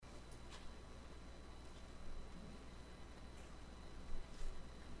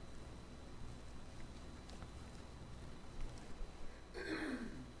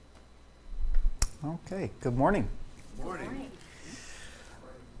Okay, good morning. Morning.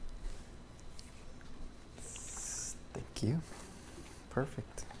 Thank you.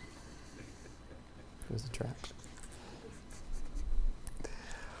 Perfect. It was a trap.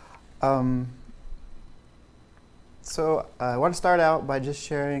 So I want to start out by just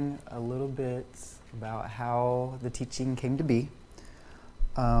sharing a little bit about how the teaching came to be.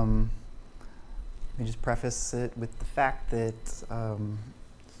 Let me just preface it with the fact that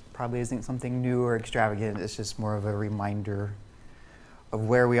probably isn't something new or extravagant. It's just more of a reminder of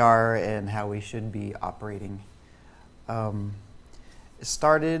where we are and how we should be operating. It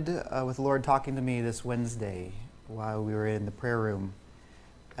started with the Lord talking to me this Wednesday while we were in the prayer room.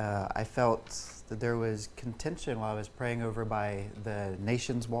 I felt that there was contention while I was praying over by the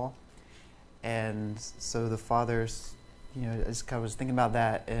nations wall. And so the Father's, I just kind of was thinking about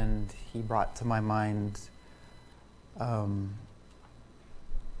that, and He brought to my mind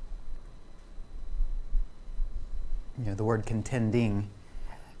the word contending.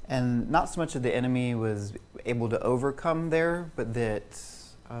 And not so much that the enemy was able to overcome there, but that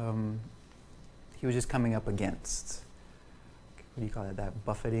he was just coming up against, what do you call it, that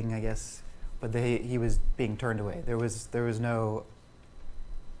buffeting, I guess. But he was being turned away. There was no,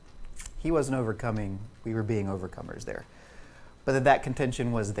 he wasn't overcoming, we were being overcomers there. But that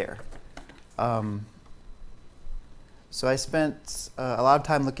contention was there. So I spent a lot of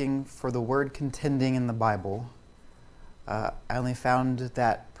time looking for the word contending in the Bible. I only found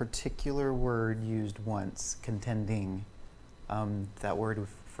that particular word used once, contending. That word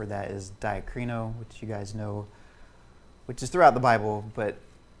for that is diakrino, which you guys know, which is throughout the Bible, but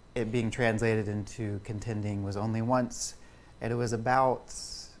it being translated into contending was only once. And it was about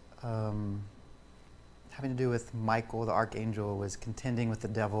having to do with Michael, the archangel, was contending with the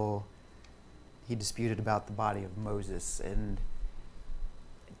devil. He disputed about the body of Moses, and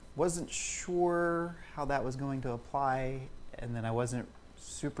wasn't sure how that was going to apply, and then I wasn't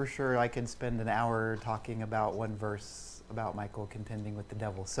super sure I could spend an hour talking about one verse about Michael contending with the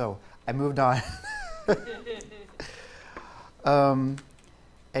devil. So I moved on. And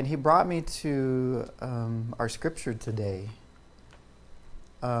he brought me to our scripture today.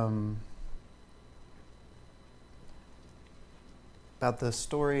 About the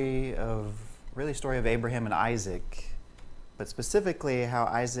story of Abraham and Isaac. But specifically how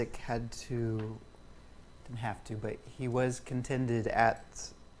Isaac but he was contended at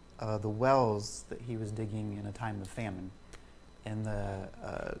the wells that he was digging in a time of famine in the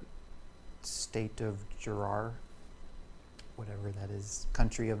state of Gerar, whatever that is,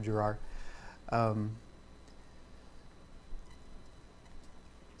 country of Gerar.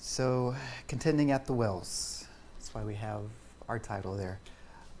 So contending at the wells, that's why we have our title there.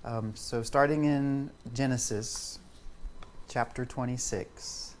 So starting in Genesis chapter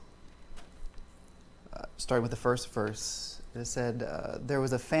 26, starting with the first verse, it said, there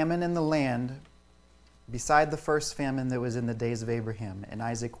was a famine in the land beside the first famine that was in the days of Abraham. And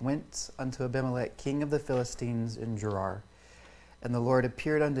Isaac went unto Abimelech, king of the Philistines, in Gerar. And the Lord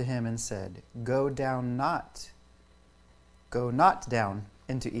appeared unto him and said, Go not down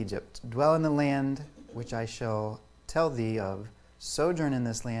into Egypt. Dwell in the land which I shall tell thee of. Sojourn in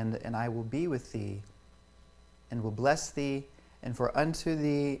this land, and I will be with thee, and will bless thee, and for unto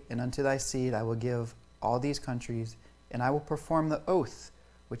thee and unto thy seed I will give all these countries, and I will perform the oath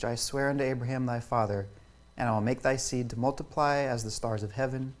which I swear unto Abraham thy father, and I will make thy seed to multiply as the stars of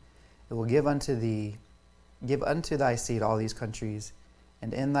heaven. It will give unto thy seed all these countries,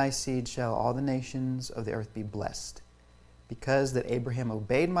 and in thy seed shall all the nations of the earth be blessed, because that Abraham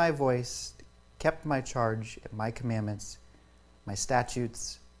obeyed my voice, kept my charge and my commandments, my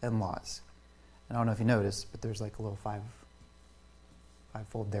statutes and laws. And I don't know if you noticed, but there's like a little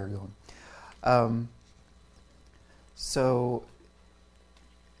fivefold there going. So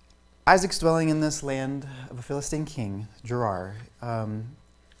Isaac's dwelling in this land of a Philistine king, Gerar, the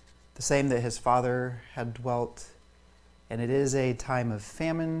same that his father had dwelt, and it is a time of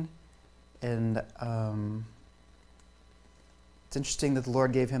famine. And it's interesting that the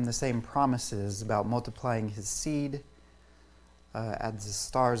Lord gave him the same promises about multiplying his seed as the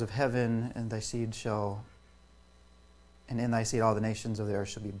stars of heaven, and in thy seed all the nations of the earth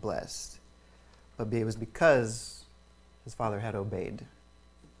shall be blessed. But it was because his father had obeyed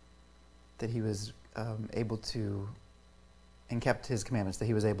that he was able to, and kept his commandments, that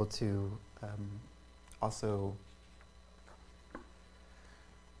he was able to also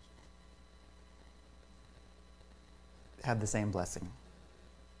have the same blessing.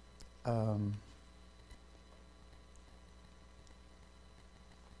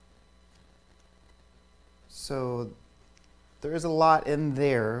 So there is a lot in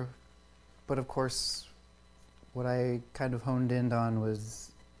there, But of course, what I kind of honed in on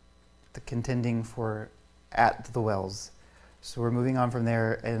was the contending for at the wells. So we're moving on from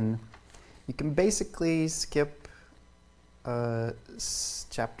there, and you can basically skip verses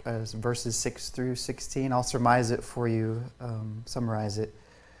 6 through 16. I'll surmise it for you, summarize it.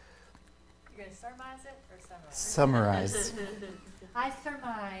 You're going to surmise it or summarize? Summarize. I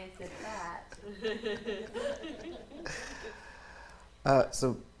surmise that.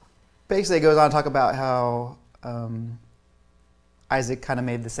 So basically it goes on to talk about how Isaac kind of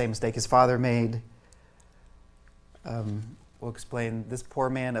made the same mistake his father made. We'll explain. This poor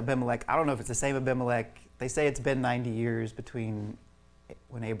man, Abimelech, I don't know if it's the same Abimelech. They say it's been 90 years between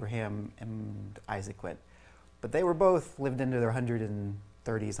when Abraham and Isaac went. But they were both lived into their 130s,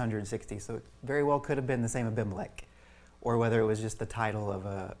 160s, so it very well could have been the same Abimelech, or whether it was just the title of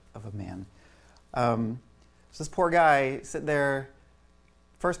a man. So this poor guy sitting there,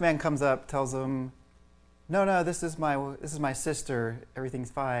 first man comes up, tells him, no, this is my sister, everything's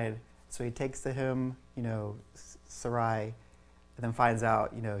fine. So he takes to him, Sarai, and then finds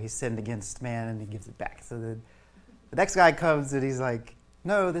out, he's sinned against man, and he gives it back. So the next guy comes and he's like,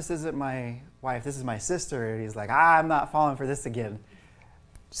 no, this isn't my wife, this is my sister. And he's like, I'm not falling for this again.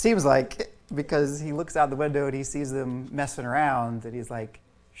 Seems like, because he looks out the window and he sees them messing around, and he's like,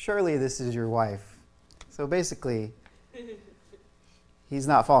 surely this is your wife. So basically, he's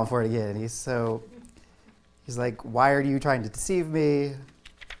not falling for it again. He's like, why are you trying to deceive me?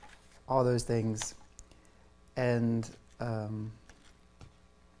 All those things. And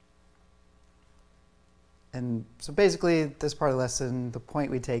so basically, this part of the lesson, the point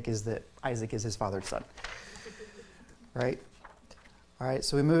we take is that Isaac is his father's son. Right? All right,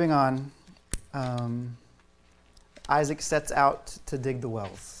 so we're moving on. Isaac sets out to dig the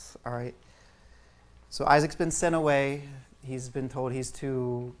wells. All right? So Isaac's been sent away. He's been told he's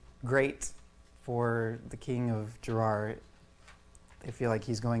too great for the king of Gerar. They feel like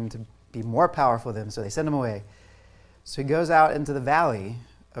he's going to be more powerful than them, so they send him away. So he goes out into the valley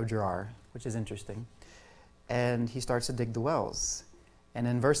of Gerar, which is interesting, and he starts to dig the wells. And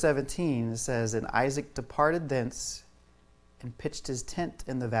in verse 17 it says, and Isaac departed thence and pitched his tent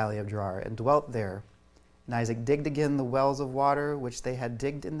in the valley of Gerar and dwelt there. And Isaac digged again the wells of water which they had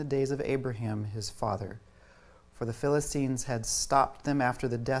digged in the days of Abraham his father. For the Philistines had stopped them after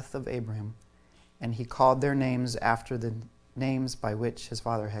the death of Abraham, and he called their names after the names by which his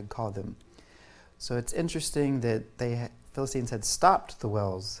father had called them. So it's interesting that the Philistines had stopped the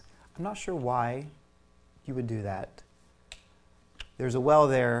wells. I'm not sure why you would do that. There's a well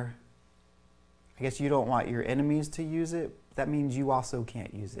there. I guess you don't want your enemies to use it. That means you also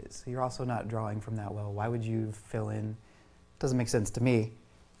can't use it. So you're also not drawing from that well. Why would you fill in? Doesn't make sense to me,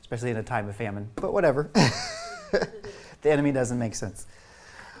 especially in a time of famine. But whatever. The enemy doesn't make sense.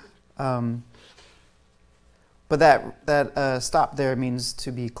 But that stop there means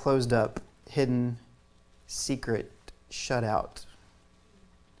to be closed up, hidden, secret, shut out,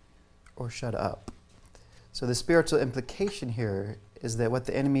 or shut up. So the spiritual implication here is that what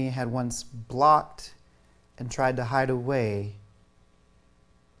the enemy had once blocked and tried to hide away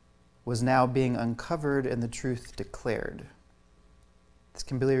was now being uncovered and the truth declared. This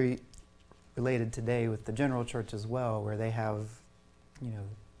can be related today with the general church as well, where they have, they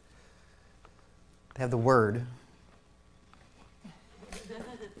have the word.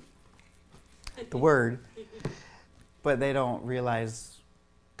 The word, but they don't realize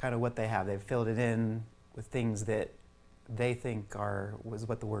kind of what they have. They've filled it in with things that they think was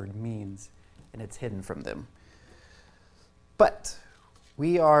what the word means, and it's hidden from them. But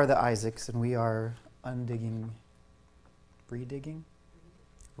we are the Isaacs, and we are undigging, redigging?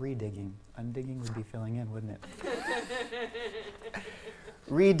 Redigging. Undigging would be filling in, wouldn't it?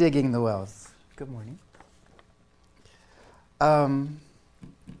 Redigging the wells. Good morning.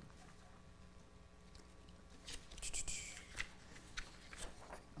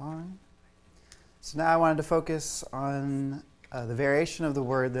 So now I wanted to focus on the variation of the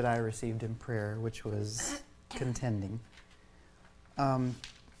word that I received in prayer, which was contending.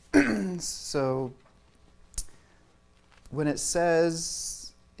 So when it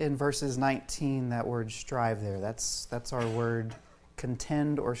says in verses 19 that word strive there, that's our word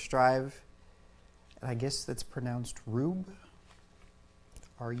contend or strive. And I guess that's pronounced rub,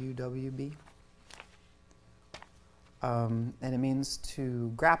 R-U-W-B. And it means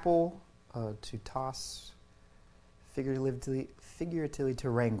to grapple, to toss, figuratively to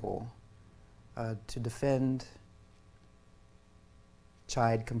wrangle, to defend,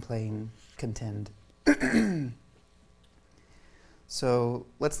 chide, complain, contend. So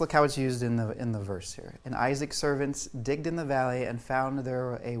let's look how it's used in the verse here. And Isaac's servants digged in the valley and found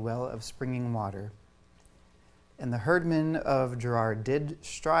there a well of springing water. And the herdmen of Gerar did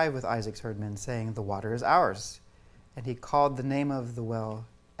strive with Isaac's herdmen, saying, "The water is ours." And he called the name of the well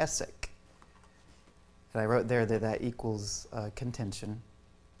Esek. And I wrote there that equals contention.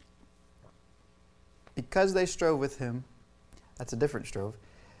 Because they strove with him, that's a different strove,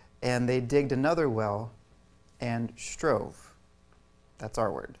 and they digged another well and strove. That's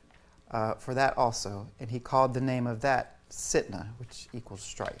our word. For that also. And he called the name of that Sitnah, which equals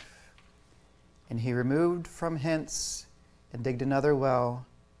strife. And he removed from hence and digged another well,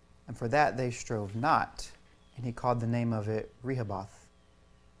 and for that they strove not. And he called the name of it Rehoboth,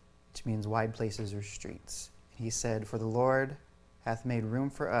 which means wide places or streets. And he said, "For the Lord hath made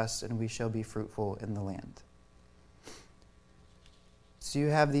room for us, and we shall be fruitful in the land." So you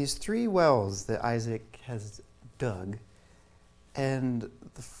have these three wells that Isaac has dug, and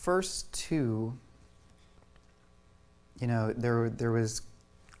the first two, there was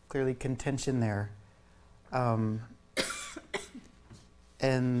clearly contention there.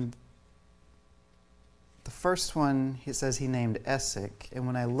 And the first one, he says he named Esek, and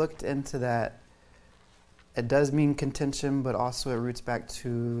when I looked into that, it does mean contention, but also it roots back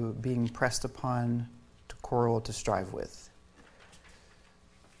to being pressed upon, to quarrel, to strive with.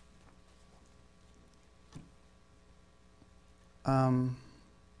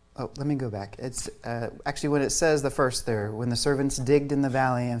 Let me go back. It's actually when it says the first there, when the servants digged in the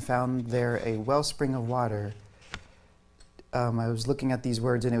valley and found there a wellspring of water, I was looking at these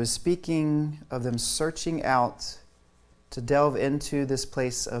words, and it was speaking of them searching out to delve into this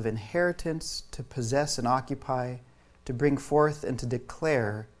place of inheritance, to possess and occupy, to bring forth and to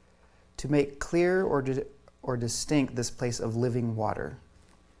declare, to make clear or distinct this place of living water.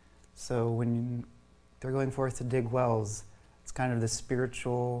 So when they're going forth to dig wells, it's kind of the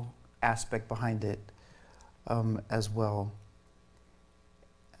spiritual aspect behind it as well.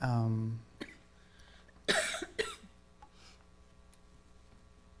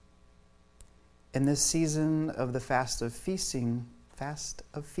 In this season of the fast of feasting,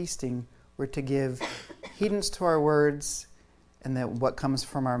 we're to give heedance to our words and that what comes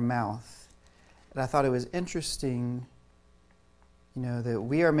from our mouth. And I thought it was interesting, that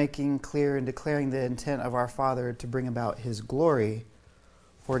we are making clear and declaring the intent of our Father to bring about His glory,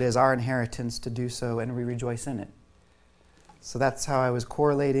 for it is our inheritance to do so, and we rejoice in it. So that's how I was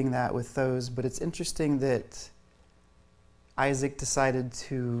correlating that with those. But it's interesting that Isaac decided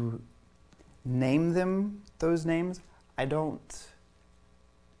to name them those names. I don't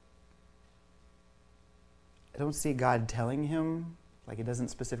see God telling him, like it doesn't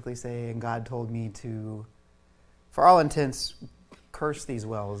specifically say, and God told me to, for all intents, curse these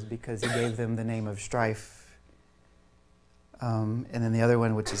wells because He gave them the name of strife. And then the other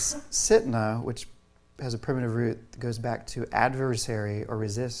one, which is Sitnah, which has a primitive root that goes back to adversary or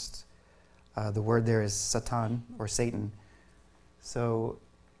resist. The word there is Satan or Satan. So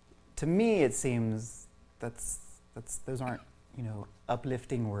to me, it seems those aren't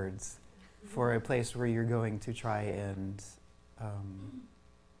uplifting words for a place where you're going to try and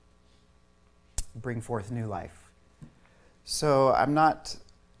bring forth new life. So I'm not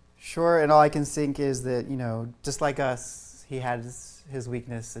sure, and all I can think is that just like us, he had his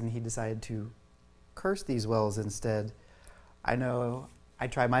weakness, and he decided to curse these wells instead. I know I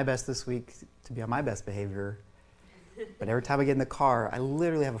try my best this week to be on my best behavior. But every time I get in the car, I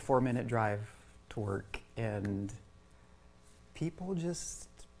literally have a 4-minute drive to work, and people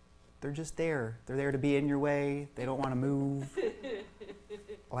they're just there. They're there to be in your way. They don't want to move.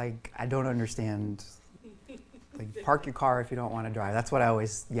 Like, I don't understand. Like, park your car if you don't want to drive. That's what I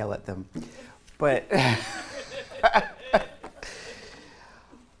always yell at them. But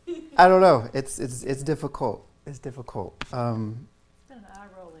I don't know. It's difficult. It's difficult. It's been an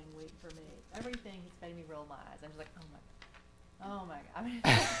eye-rolling week for me. Everything has made me roll my eyes. I'm just like, oh my God.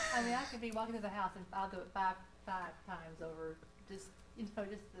 I mean, I could be walking through the house and I'll do it five times over just the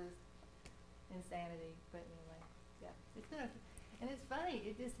insanity. But anyway, yeah, it's been and it's funny.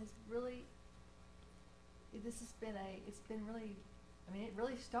 It just has really. It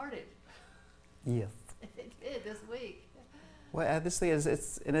really started. Yes. It did this week. Well, obviously,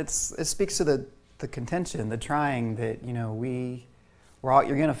 it speaks to the contention, the trying that we're all,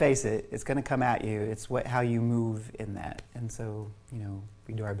 you're going to face it. It's going to come at you. It's how you move in that, and so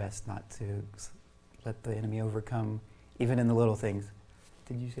we do our best not to let the enemy overcome, even in the little things.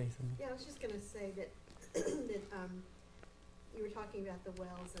 Did you say something? Yeah, I was just going to say that you were talking about the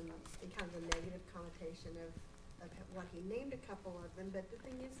wells and kind of the negative connotation of what he named a couple of them, but the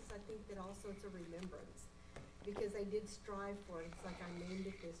thing is I think that also it's a remembrance. because they did strive for it. It's like I named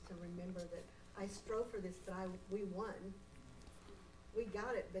it this to remember that I strove for this, but we won. We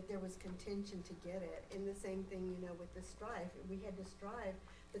got it, but there was contention to get it. And the same thing, with the strife. We had to strive,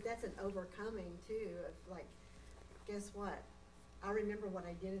 but that's an overcoming too, of like, guess what? I remember what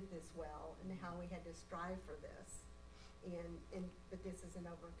I did at this well and how we had to strive for this. But this is an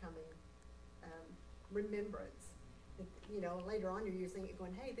overcoming remembrance. Later on you're using it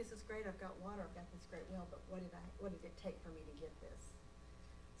going, hey, this is great, I've got water, I've got this great well, but what did it take for me to get this?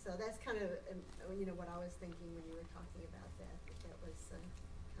 So that's kind of, what I was thinking when you were talking about that was kind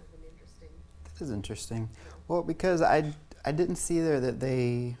of an interesting. This is interesting. Well, because I didn't see there that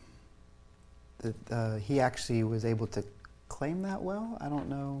he actually was able to claim that well. I don't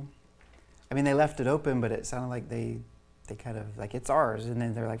know. I mean, they left it open, but it sounded like they kind of like, it's ours, and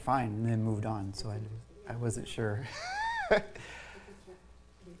then they're like, fine, and then moved on. So I wasn't sure. Did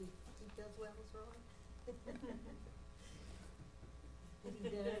he keep those wells wrong? Did he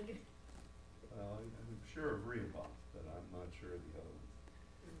dig? Well, I'm sure of Rehoboth, but I'm not sure of the other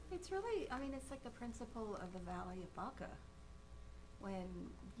one. It's really, it's like the principle of the Valley of Baca. When,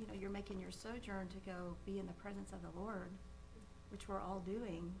 you're making your sojourn to go be in the presence of the Lord, which we're all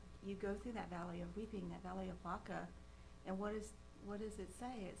doing, you go through that valley of weeping, that valley of Baca, and what does it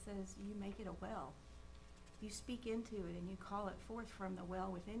say? It says you make it a well. You speak into it and you call it forth from the well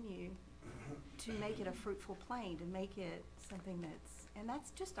within you to make it a fruitful plain, to make it something and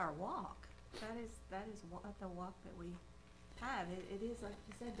that's just our walk. That is the walk that we have. It is, like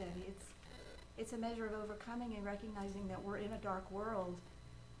you said, Debbie, it's a measure of overcoming and recognizing that we're in a dark world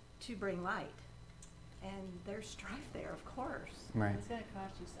to bring light. And there's strife there, of course. Right. It's going to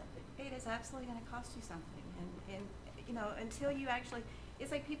cost you something. It is absolutely going to cost you something. And until you actually,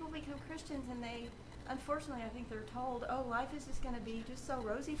 it's like people become Christians and they, unfortunately, I think they're told, oh, life is just going to be just so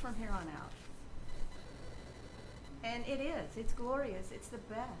rosy from here on out. And it is. It's glorious. It's the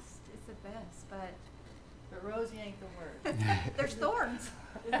best. It's the best. But rosy ain't the word. there's thorns.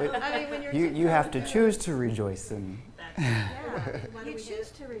 But when you're you have to choose to rejoice in. Yeah, Why do you we choose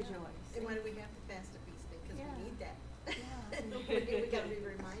have- to rejoice. And why do we have to fast at feast day? Because Yeah. we need that. Yeah. We got to be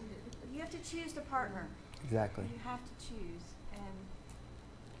reminded. You have to choose to partner. Exactly. You have to choose. And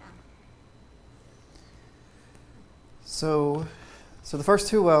yeah. So the first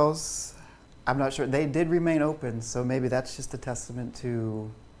two wells, I'm not sure, they did remain open, so maybe that's just a testament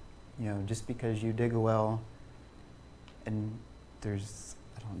to, just because you dig a well and there's,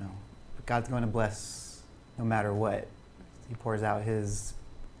 I don't know, but God's going to bless no matter what. He pours out his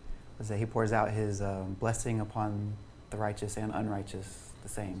blessing upon the righteous and unrighteous the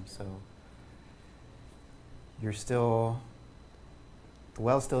same. So the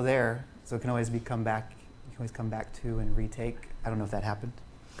well's still there, so it can always come back to and retake. I don't know if that happened.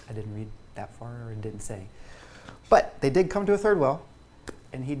 I didn't read that far, or it didn't say. But they did come to a third well,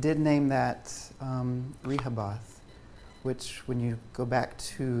 and he did name that Rehoboth, which when you go back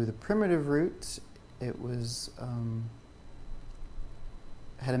to the primitive root, it was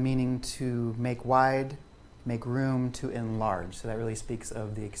had a meaning to make wide, make room, to enlarge. So that really speaks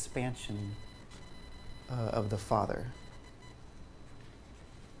of the expansion of the Father.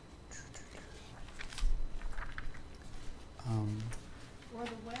 Were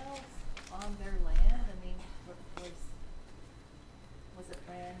the wells on their land? I mean, was it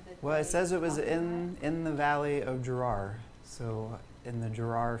land that Well, it they says it was occupied? in the valley of Gerar. So in the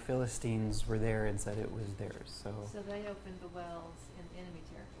Gerar, Philistines were there and said it was theirs. So they opened the wells in enemy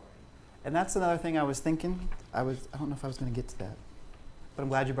territory. and that's another thing I was thinking. I don't know if I was going to get to that, but I'm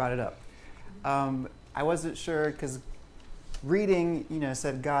glad you brought it up. I wasn't sure because reading,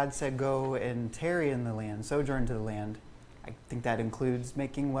 said God said go and tarry in the land, sojourn to the land. I think that includes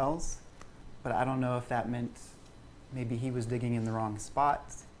making wells, but I don't know if that meant maybe he was digging in the wrong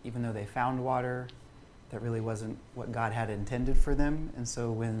spots, even though they found water. That really wasn't what God had intended for them, and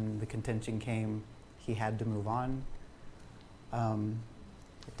so when the contention came, he had to move on.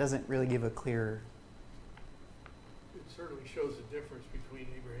 It doesn't really give a clear. It certainly shows the difference between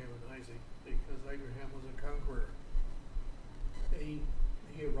Abraham and Isaac, because Abraham was a conqueror. He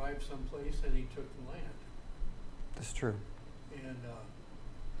arrived someplace and he took the land. That's true. And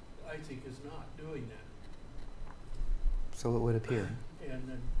Isaac is not doing that. So it would appear. And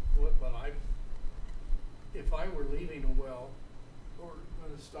then, if I were leaving a well or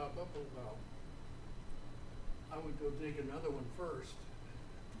going to stop up a well, I would go dig another one first,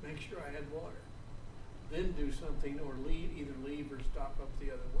 make sure I had water, then do something or either leave or stop up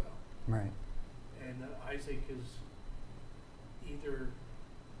the other well. Right. And Isaac is either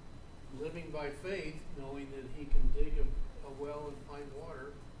living by faith, knowing that he can dig a well and find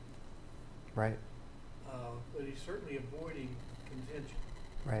water, Right. but he's certainly avoiding contention.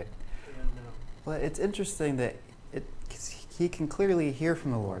 Right. And Well, it's interesting that he can clearly hear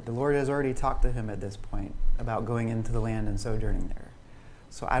from the Lord. The Lord has already talked to him at this point about going into the land and sojourning there.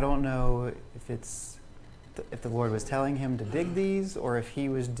 So I don't know if the Lord was telling him to dig these, or if he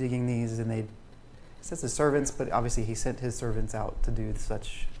was digging these and it says the servants, but obviously he sent his servants out to do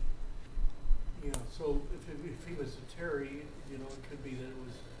such. yeah, so if he was to tarry, it could be that it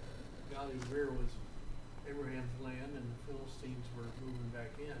was Valley of Beer was Abraham's land, and the Philistines were moving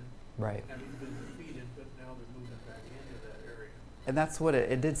back in, Right. having been defeated, but now they're moving back into that area. And that's what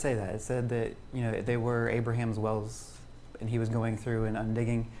it did say that. It said that, they were Abraham's wells and he was going through and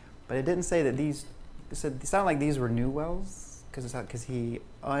undigging. But it didn't say that it sounded like these were new wells, because he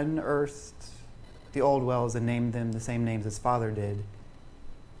unearthed the old wells and named them the same names his father did.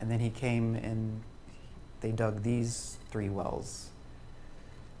 And then he came and they dug these 3 wells.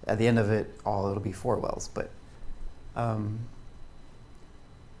 At the end of it all, it'll be 4 wells. But,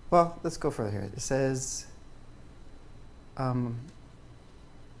 well, let's go further here. It says,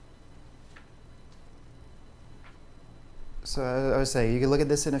 so I would say you can look at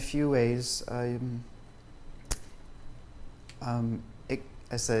this in a few ways. I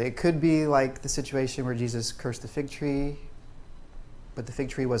said it could be like the situation where Jesus cursed the fig tree, but the fig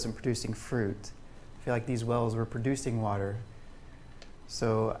tree wasn't producing fruit. I feel like these wells were producing water,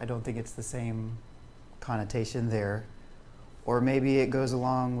 so I don't think it's the same connotation there. Or maybe it goes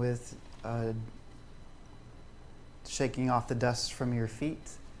along with shaking off the dust from your feet,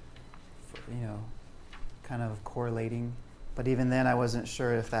 kind of correlating. But even then, I wasn't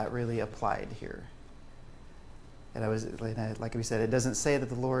sure if that really applied here. And like we said, it doesn't say that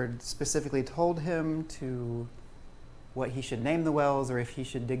the Lord specifically told him what he should name the wells or if he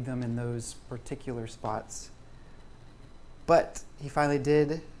should dig them in those particular spots. But he finally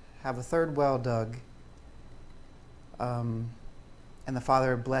did have a 3rd well dug. And the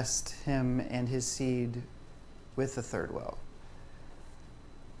Father blessed him and his seed with the 3rd well.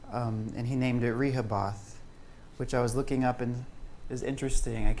 And he named it Rehoboth, which I was looking up and it was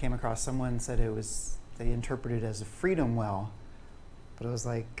interesting. I came across someone said they interpreted it as a freedom well, but it was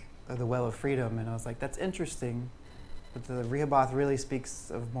like the well of freedom, and I was like, that's interesting. But the Rehoboth really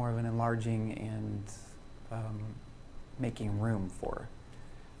speaks of more of an enlarging and making room for,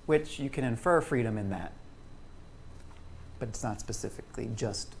 which you can infer freedom in that, but it's not specifically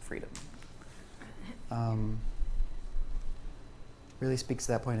just freedom. Really speaks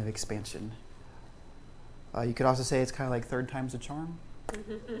to that point of expansion. You could also say it's kind of like 3rd time's a charm.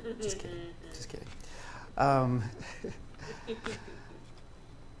 Just kidding. All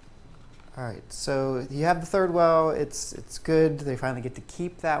right, so you have the 3rd well. It's good. They finally get to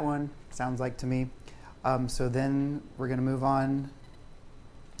keep that one, sounds like to me. So then we're going to move on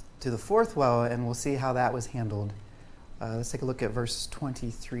to the 4th well, and we'll see how that was handled. Let's take a look at verse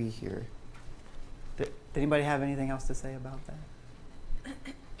 23 here. Did anybody have anything else to say about that?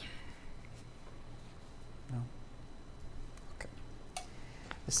 No? Okay.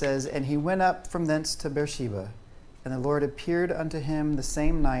 It says, "And he went up from thence to Beersheba, and the Lord appeared unto him the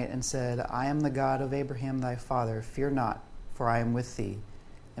same night and said, I am the God of Abraham thy father. Fear not, for I am with thee,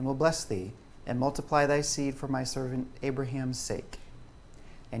 and will bless thee, and multiply thy seed for my servant Abraham's sake.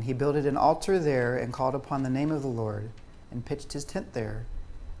 And he builded an altar there, and called upon the name of the Lord, and pitched his tent there,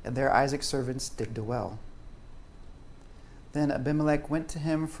 and there Isaac's servants digged a well. Then Abimelech went to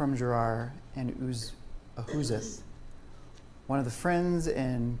him from Gerar and Ahuzeth, one of the friends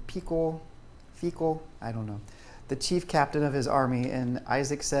in Fecal, the chief captain of his army. And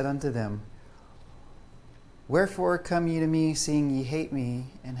Isaac said unto them, Wherefore come ye to me, seeing ye hate me,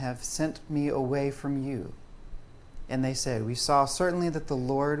 and have sent me away from you? And they said, We saw certainly that the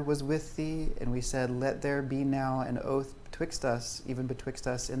Lord was with thee, and we said, Let there be now an oath betwixt us, even betwixt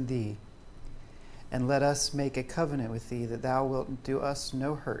us and thee. And let us make a covenant with thee, that thou wilt do us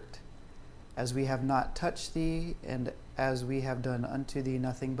no hurt, as we have not touched thee, and as we have done unto thee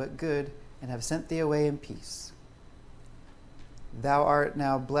nothing but good, and have sent thee away in peace. Thou art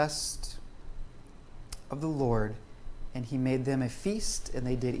now blessed of the Lord. And he made them a feast, and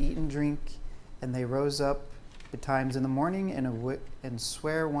they did eat and drink, and they rose up betimes in the morning, and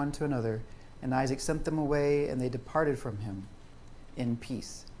sware one to another. And Isaac sent them away, and they departed from him in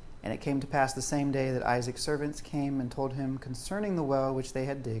peace. And it came to pass the same day that Isaac's servants came and told him concerning the well which they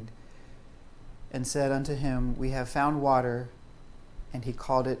had digged, and said unto him, We have found water. And he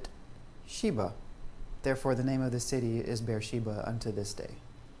called it Sheba. Therefore the name of the city is Beersheba unto this day.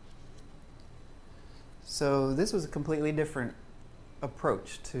 So this was a completely different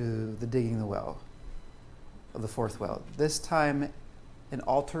approach to the digging the well, of the 4th well. This time an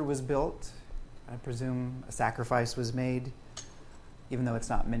altar was built, I presume a sacrifice was made, even though it's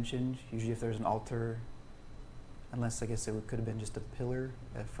not mentioned. Usually if there's an altar, unless I guess it could have been just a pillar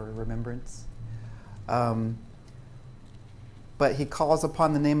for remembrance. But he calls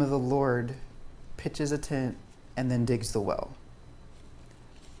upon the name of the Lord, pitches a tent, and then digs the well.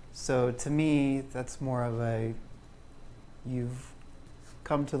 So to me, that's more of a, you've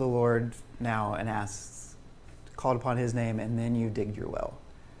come to the Lord now and asked, called upon his name, and then you dig your well,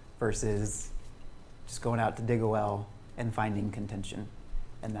 versus just going out to dig a well and finding contention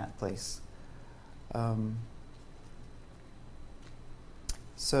in that place.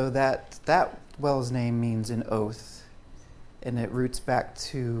 So that well's name means an oath, and it roots back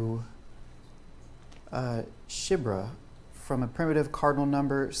to Shibra, from a primitive cardinal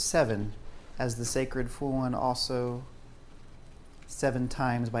number 7, as the sacred full one, also 7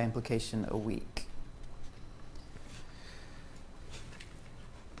 times by implication a week.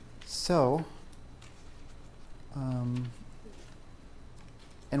 So, and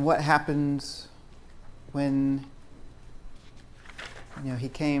what happens when, he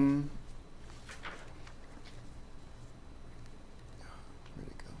came, where'd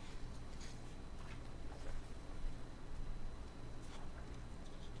it go?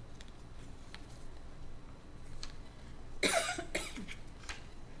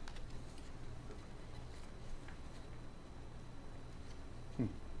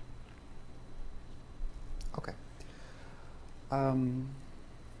 Okay.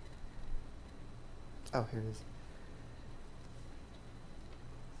 Oh, here it is.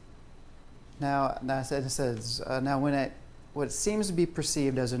 Now it says, now what seems to be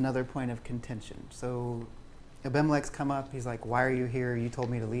perceived as another point of contention. So Abimelech's come up, he's like, why are you here? You told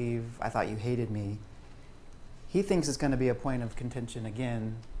me to leave. I thought you hated me. He thinks it's going to be a point of contention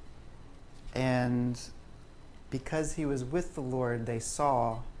again. And because he was with the Lord, they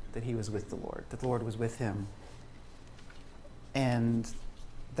saw that he was with the Lord, that the Lord was with him. And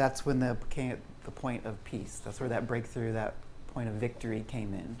that's when the point of peace. That's where that breakthrough, that point of victory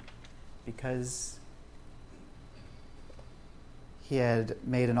came in. Because he had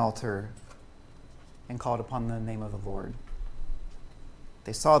made an altar and called upon the name of the Lord.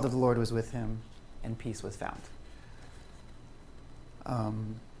 They saw that the Lord was with him, and peace was found.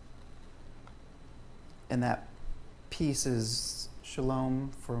 And that peace is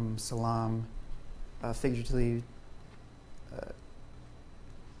shalom from salam, figuratively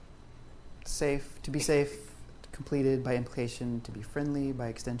safe, to be safe, completed by implication, to be friendly, by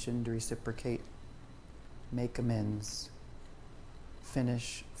extension, to reciprocate, make amends,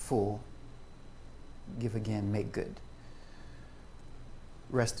 finish, full, give again, make good.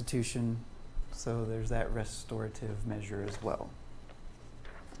 Restitution, so there's that restorative measure as well.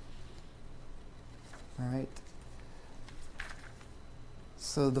 All right.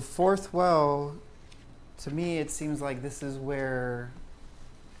 So the fourth well, to me, it seems like this is where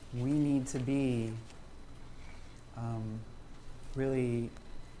we need to be really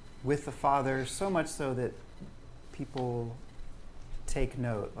with the Father, so much so that people take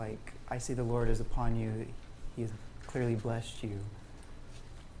note. Like, I see the Lord is upon you. He has clearly blessed you.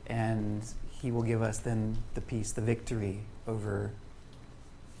 And he will give us then the peace, the victory over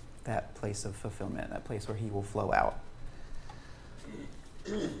that place of fulfillment, that place where he will flow out.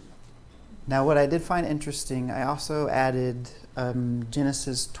 Now, what I did find interesting, I also added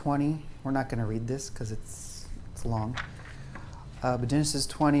Genesis 20. We're not going to read this because it's long. But Genesis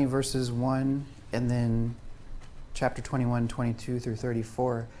 20 verses 1 and then chapter 21, 22 through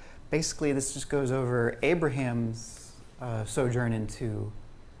 34. Basically, this just goes over Abraham's sojourn into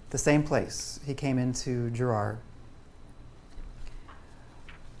the same place. He came into Gerar.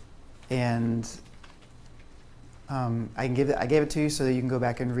 And I gave it to you so that you can go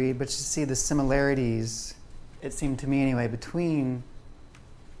back and read, but you see the similarities, it seemed to me anyway, between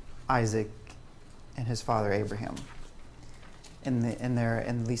Isaac and his father Abraham in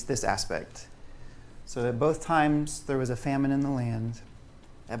at least this aspect. So at both times there was a famine in the land.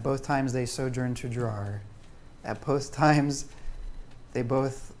 At both times they sojourned to Gerar. At both times they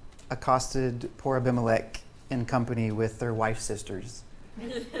both accosted poor Abimelech in company with their wife's sisters.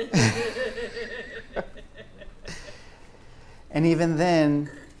 And even then,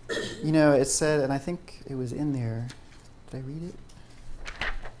 it said, and I think it was in there. Did I read it?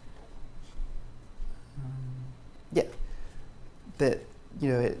 Yeah. That,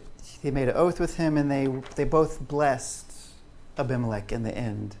 they made an oath with him, and they both blessed Abimelech in the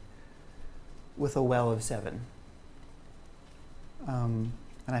end with a well of 7. And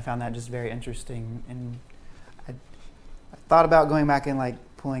I found that just very interesting. And I thought about going back and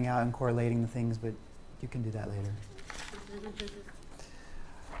pulling out and correlating the things, but you can do that later.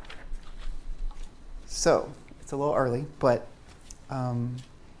 So, it's a little early, but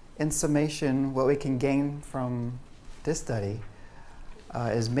in summation, what we can gain from this study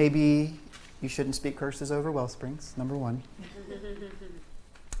is maybe you shouldn't speak curses over well springs, number one.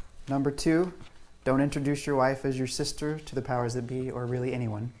 Number two, don't introduce your wife as your sister to the powers that be, or really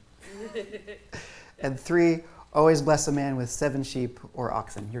anyone. And three, always bless a man with 7 sheep or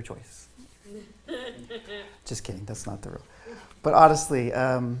oxen, your choice. Just kidding, that's not the rule. But honestly,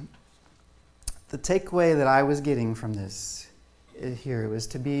 the takeaway that I was getting from this here was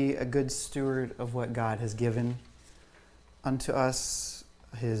to be a good steward of what God has given unto us,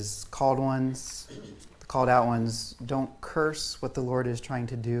 his called ones, the called out ones. Don't curse what the Lord is trying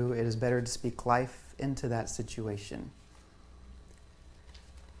to do. It is better to speak life into that situation.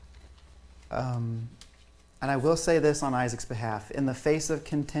 And I will say this on Isaac's behalf. In the face of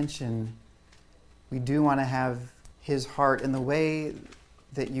contention, we do want to have his heart in the way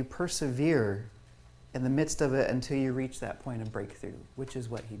that you persevere in the midst of it until you reach that point of breakthrough, which is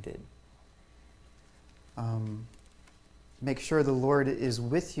what he did. Make sure the Lord is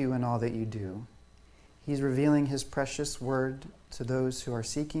with you in all that you do. He's revealing his precious word to those who are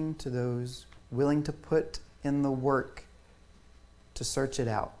seeking, to those willing to put in the work to search it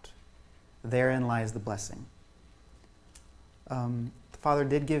out. Therein lies the blessing. The Father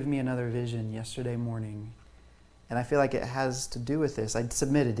did give me another vision yesterday morning, and I feel like it has to do with this. I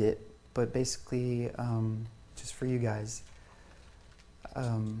submitted it, but basically, just for you guys,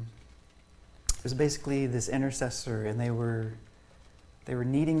 it was basically this intercessor, and they were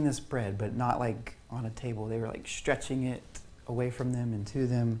kneading this bread, but not like on a table. They were like stretching it away from them and to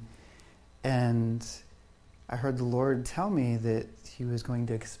them. And I heard the Lord tell me that he was going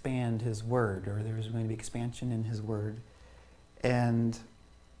to expand his word, or there was going to be expansion in his word. And,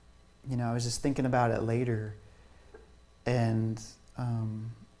 I was just thinking about it later. And,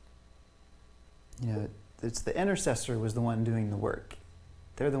 it's the intercessor was the one doing the work.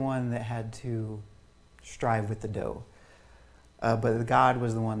 They're the one that had to strive with the dough. But God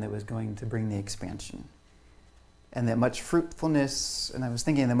was the one that was going to bring the expansion. And that much fruitfulness, and I was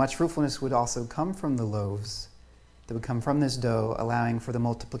thinking that much fruitfulness would also come from the loaves, that would come from this dough, allowing for the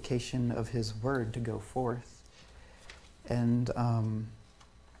multiplication of his word to go forth. And,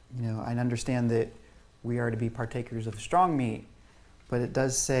 I understand that we are to be partakers of strong meat, but it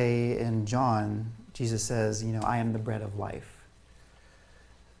does say in John, Jesus says, I am the bread of life.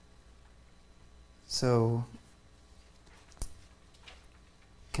 So,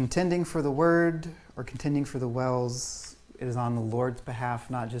 contending for the word or contending for the wells, it is on the Lord's behalf,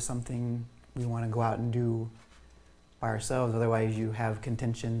 not just something we want to go out and do by ourselves. Otherwise, you have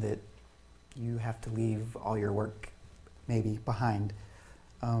contention that you have to leave all your work maybe behind.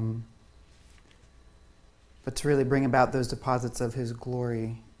 But to really bring about those deposits of his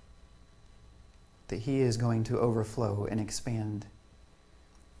glory that he is going to overflow and expand.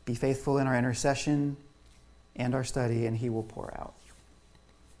 Be faithful in our intercession and our study, and he will pour out.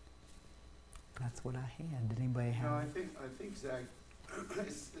 That's what I had. Did anybody have? No, I think Zach,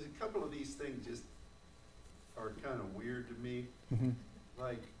 a couple of these things just are kind of weird to me. Mm-hmm.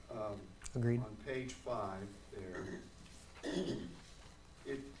 Like Agreed. On page 5 there,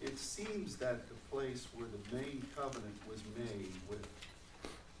 it seems that the place where the main covenant was made with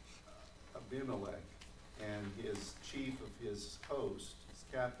Abimelech and his chief of his host, his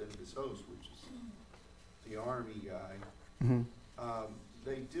captain of his host, which is the army guy, Mm-hmm.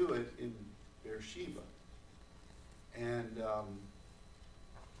 They do it in Beersheba. And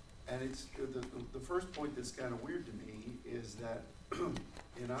it's the first point that's kind of weird to me is that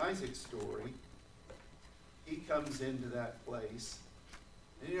in Isaac's story, he comes into that place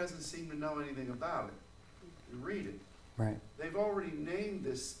and he doesn't seem to know anything about it. You read it. Right. They've already named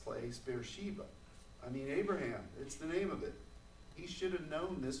this place Beersheba. I mean, Abraham, it's the name of it. He should have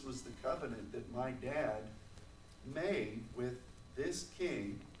known this was the covenant that my dad made with this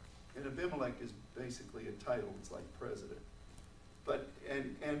king. And Abimelech is basically a title. It's like president. But,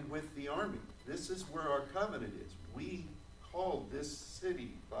 and with the army. This is where our covenant is. We called this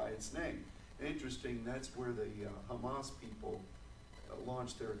city by its name. Interesting, that's where the Hamas people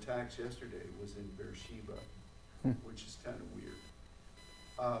launched their attacks yesterday, was in Beersheba, which is kind of weird.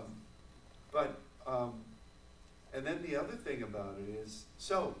 And then the other thing about it is,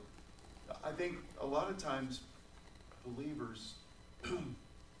 so I think a lot of times believers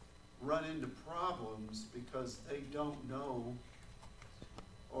run into problems because they don't know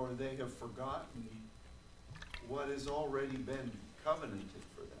or they have forgotten what has already been covenanted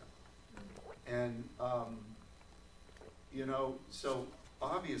for them. And, so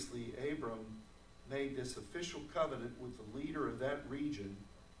obviously Abram made this official covenant with the leader of that region,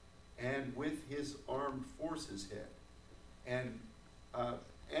 and with his armed forces head. And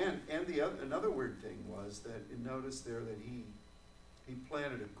another weird thing was that, you notice there that he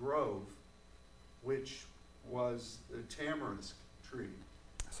planted a grove, which was the tamarisk tree,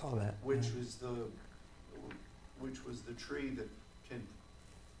 I saw that. which yeah. was the tree that can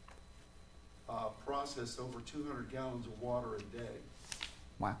process over 200 gallons of water a day.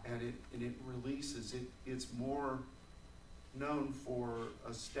 Wow. And it releases it. It's more known for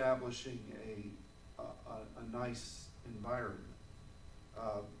establishing a nice environment,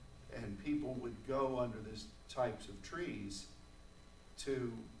 and people would go under this types of trees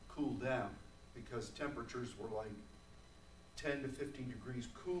to cool down, because temperatures were like 10 to 15 degrees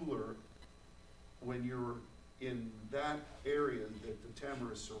cooler when you're in that area that the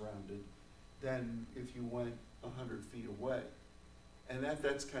tamarisk surrounded than if you went 100 feet away. And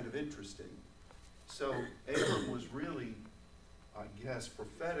that's kind of interesting. So Abram was really, I guess,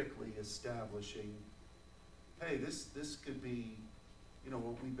 prophetically establishing, hey, this could be,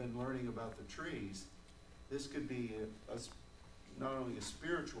 what we've been learning about the trees. This could be not only a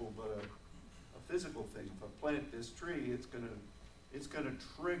spiritual but a physical thing. If I plant this tree, it's gonna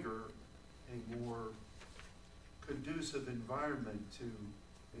trigger a more conducive environment to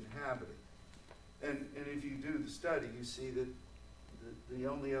inhabit it. And if you do the study, you see that the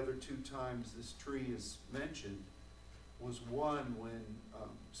only other two times this tree is mentioned was one when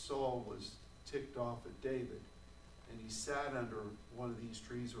Saul was ticked off at David, and he sat under one of these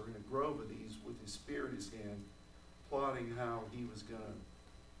trees, or in a grove of these, with his spear in his hand, plotting how he was going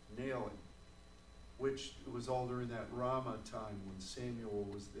to nail him, which was all during that Ramah time when Samuel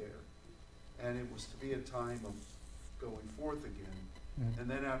was there. And it was to be a time of going forth again. And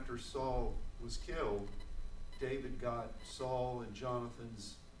then after Saul was killed, David got Saul and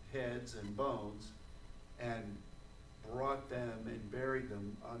Jonathan's heads and bones and brought them and buried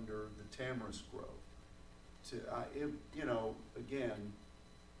them under the tamarisk grove.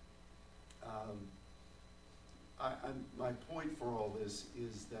 My point for all this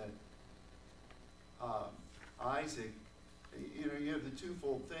is that Isaac, you have the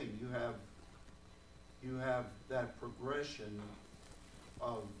twofold thing. You have that progression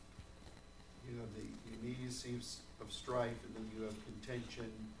of, the immediacy of strife, and then you have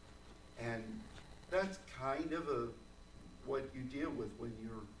contention, and that's kind of what you deal with when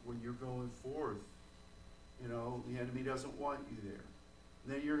you're going forth. The enemy doesn't want you there.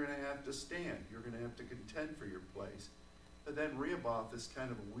 And then you're going to have to stand. You're going to have to contend for your place. But then Rehoboth is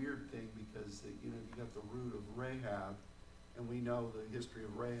kind of a weird thing, because you got the root of Rahab, and we know the history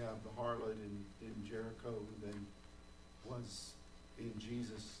of Rahab, the harlot in Jericho, who then was in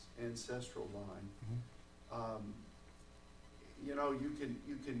Jesus' ancestral line.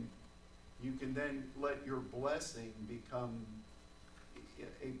 You can then let your blessing become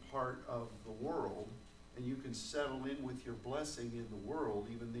a part of the world, and you can settle in with your blessing in the world,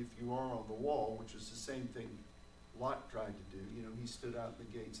 even if you are on the wall, which is the same thing Lot tried to do. He stood out in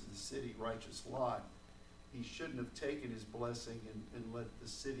the gates of the city, righteous Lot. He shouldn't have taken his blessing and let the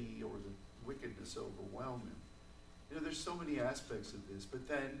city or the wickedness overwhelm him. There's so many aspects of this. But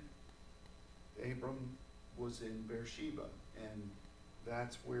then Abram was in Beersheba, and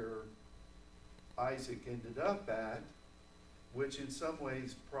that's where Isaac ended up at, which in some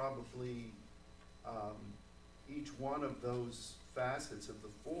ways probably each one of those facets of the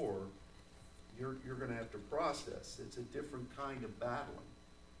four, you're going to have to process. It's a different kind of battling.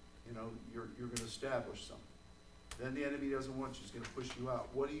 You're going to establish something. Then the enemy doesn't want you. He's going to push you out.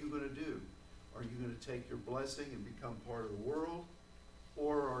 What are you going to do? Are you going to take your blessing and become part of the world?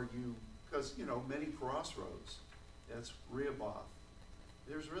 Or are you, because, many crossroads, that's Rehoboth.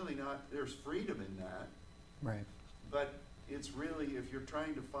 There's really not, there's freedom in that. Right. But it's really, if you're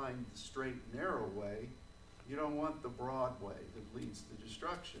trying to find the straight and narrow way, you don't want the broad way that leads to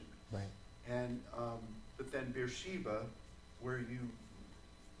destruction. Right. And, but then Beersheba, where you,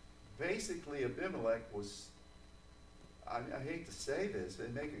 basically Abimelech was, I hate to say this, they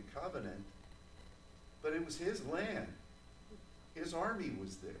make a covenant, but it was his land. His army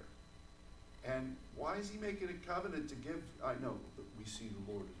was there. And why is he making a covenant to give? I know that we see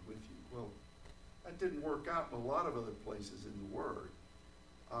the Lord is with you. Well, that didn't work out in a lot of other places in the Word.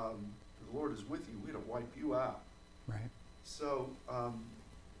 The Lord is with you. We're going to wipe you out. Right. So,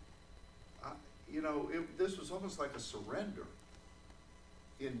 this was almost like a surrender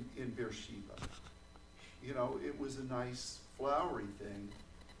in Beersheba. It was a nice flowery thing,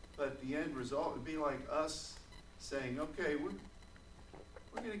 but the end result would be like us saying, okay, we're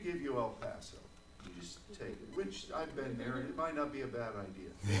going to give you El Paso. You just take it, which I've been there, and it might not be a bad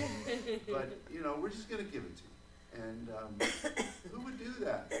idea. But, we're just going to give it to you. And who would do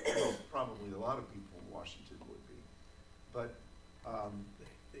that? Well, probably a lot of people in Washington would be. But,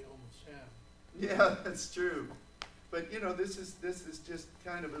 They almost have. yeah, that's true. But, you know, this is just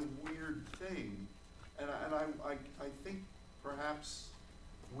kind of a weird thing. And I think perhaps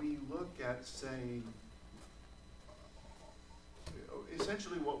we look at saying,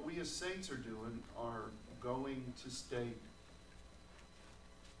 essentially what we as saints are doing are going to state,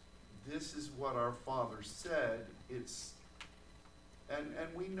 this is what our Father said.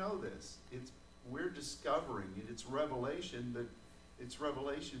 And we know this. We're discovering it. It's revelation, but it's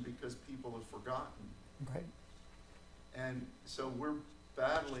revelation because people have forgotten. Right. And so we're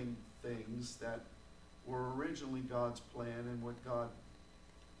battling things that were originally God's plan and what God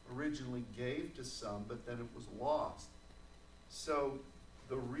originally gave to some, but then it was lost. So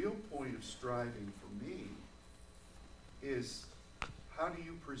the real point of striving for me is, how do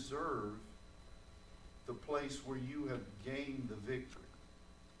you preserve the place where you have gained the victory?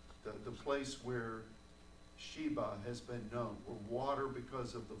 The place where Sheba has been known, where water,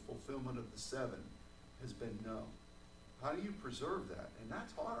 because of the fulfillment of the 7, has been known. How do you preserve that? And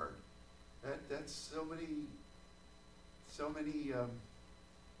that's hard. That's so many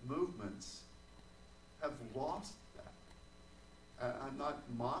movements have lost that. I'm not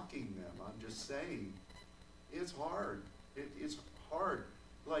mocking them. I'm just saying it's hard. It's hard.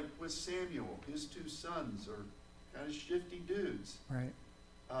 Like with Samuel, his 2 sons are kind of shifty dudes. Right.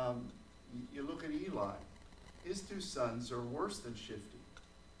 You look at Eli. His 2 sons are worse than shifty.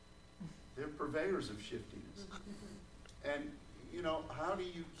 They're purveyors of shiftiness. And, you know, how do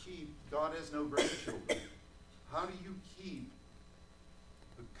you keep, God has no grandchildren, how do you keep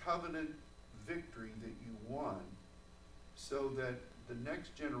the covenant victory that you won so that the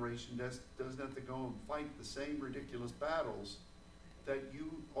next generation doesn't have to go and fight the same ridiculous battles that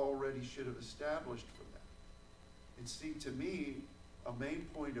you already should have established for them? And see, to me, a main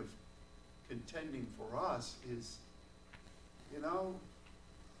point of contending for us is, you know,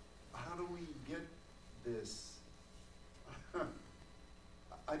 how do we get this?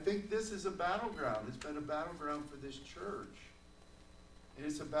 I think this is a battleground. It's been a battleground for this church. And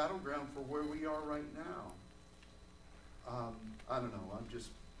it's a battleground for where we are right now. I don't know. I'm just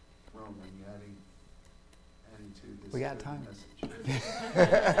roaming, adding to this. We got time. Message.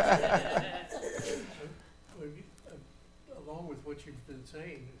 Along with what you've been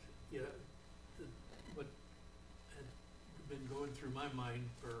saying, what had been going through my mind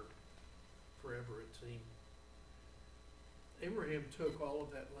for forever, it seemed. Abraham took all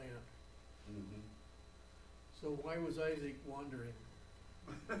of that land. Mm-hmm. So why was Isaac wandering?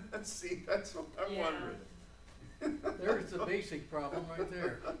 See, that's what I'm Yeah. wondering. There's the basic problem right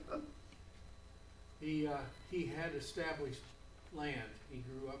there. He had established land. He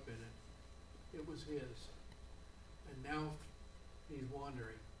grew up in it. It was his. And now he's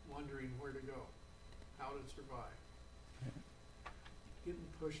wondering where to go, how to survive. Getting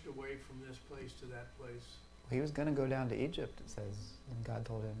pushed away from this place to that place. He was going to go down to Egypt, it says, and God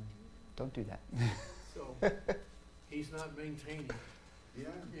told him, don't do that. So he's not maintaining. Yeah.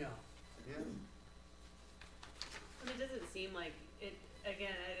 Yeah. Yeah. And it doesn't seem like it.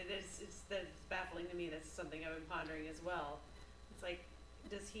 Again, it's that's baffling to me. That's something I've been pondering as well. It's like,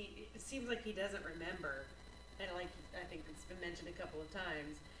 it seems like he doesn't remember, and like I think it's been mentioned a couple of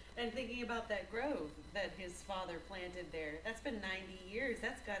times. And thinking about that grove that his father planted there, that's been 90 years.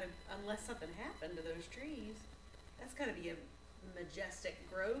 That's got to, unless something happened to those trees, that's got to be a majestic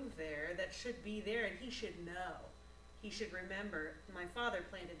grove there that should be there, and he should know. He should remember, my father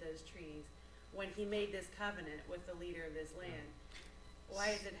planted those trees when he made this covenant with the leader of this land. Why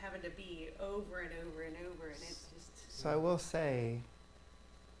is it having to be over and over and over? And it's just. So I will say,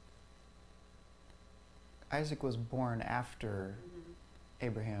 Isaac was born after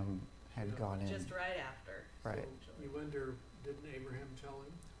Abraham had Yeah. gone in. Just right after. Right. So you wonder, didn't Abraham tell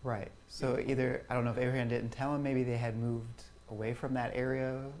him? Right. So either, I don't know if Abraham didn't tell him, maybe they had moved away from that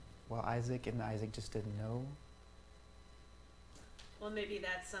area while Isaac just didn't know. Well, maybe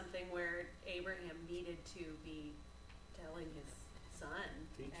that's something where Abraham needed to be telling his son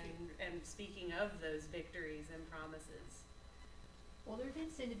and speaking of those victories and promises. Well, there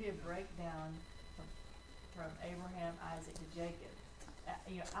did seem to be a breakdown from Abraham, Isaac to Jacob.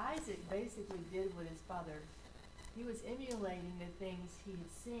 Isaac basically did what his father, he was emulating the things he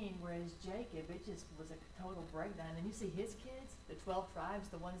had seen, whereas Jacob, it just was a total breakdown. And you see his kids, the 12 tribes,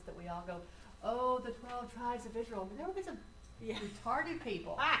 the ones that we all go, oh, the 12 tribes of Israel. But there were some retarded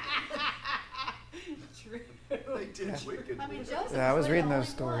people. True. They did wicked. I mean, Joseph Yeah, I was the reading only those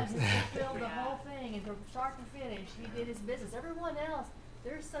stories. one who fulfilled the Yeah. whole thing, and from start to finish, he did his business. Everyone else,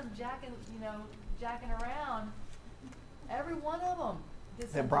 there's some jacking around. Every one of them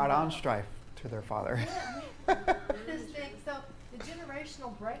this That brought on about- strife to their father. Yeah, I mean, I just think, so the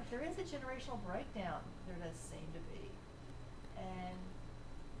generational there is a generational breakdown, there does seem to be. And,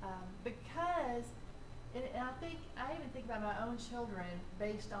 because, and I even think about my own children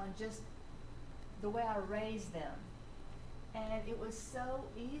based on just the way I raised them. And it was so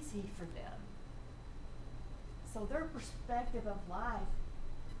easy for them. So their perspective of life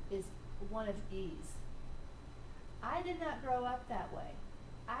is one of ease. I did not grow up that way.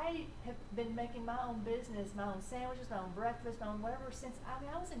 I have been making my own business, my own sandwiches, my own breakfast, my own whatever since I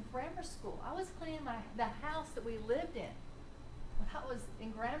was in grammar school. I was cleaning the house that we lived in when I was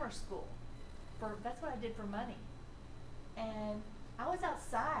in grammar school. That's what I did for money. And I was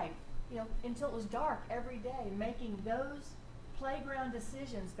outside, until it was dark every day, making those playground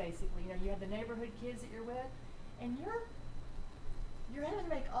decisions basically. You have the neighborhood kids that you're with, and you're having to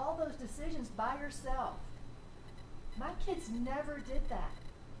make all those decisions by yourself. My kids never did that.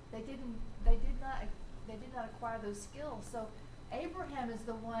 They did not acquire those skills. So Abraham is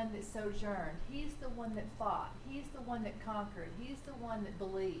the one that sojourned. He's the one that fought. He's the one that conquered. He's the one that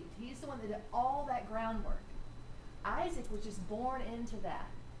believed. He's the one that did all that groundwork. Isaac was just born into that.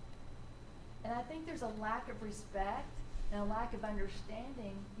 And I think there's a lack of respect and a lack of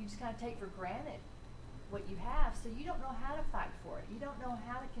understanding. You just kind of take for granted what you have, so you don't know how to fight for it. You don't know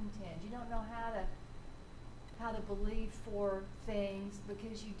how to contend. You don't know how to believe for things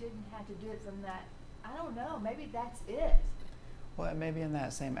because you didn't have to do it from that. I don't know. Maybe that's it. Well, and maybe in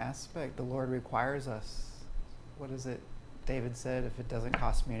that same aspect, the Lord requires us. What is it? David said, if it doesn't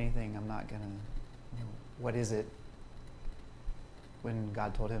cost me anything, I'm not going to. What is it? When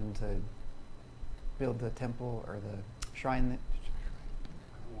God told him to build the temple or the shrine,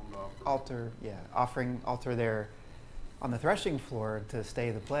 offering altar there on the threshing floor to stay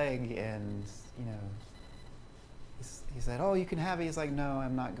the plague, and he said, "Oh, you can have it." He's like, "No,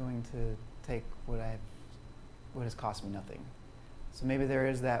 I'm not going to take what has cost me nothing." So maybe there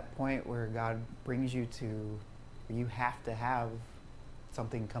is that point where God brings you to where you have to have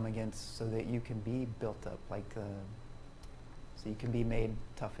something come against so that you can be built up, so you can be made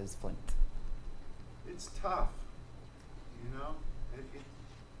tough as flint. It's tough,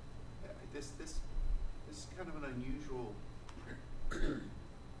 This is kind of an unusual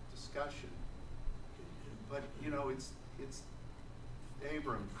discussion, but it's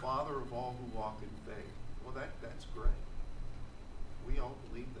Abram, father of all who walk in faith. Well, that's great. We all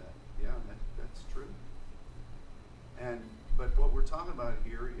believe that. Yeah, that's true. But what we're talking about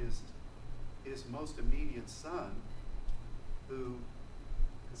here is his most immediate son, who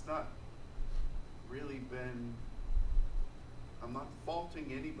has not really been. I'm not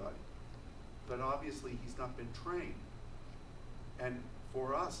faulting anybody, but obviously he's not been trained. And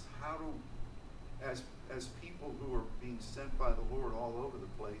for us, as people who are being sent by the Lord all over the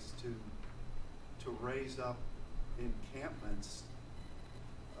place to raise up encampments,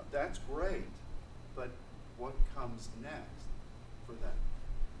 that's great. But what comes next for them?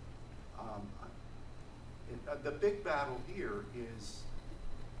 The big battle here is,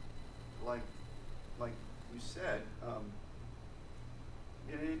 like you said,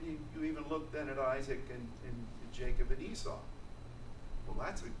 you even look then at Isaac and Jacob and Esau. Well,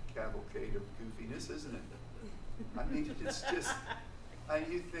 that's a cavalcade of goofiness, isn't it? I mean, it's just,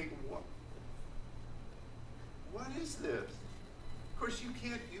 you think, what is this? Of course, you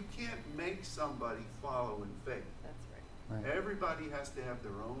can't make somebody follow in faith. That's right. Right. Everybody has to have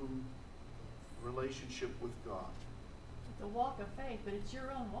their own relationship with God. It's a walk of faith, but it's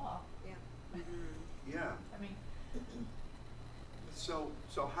your own walk. Yeah. Yeah. I mean, So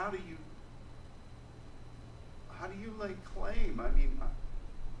how do you lay claim? I mean,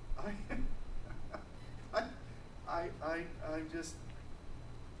 I just,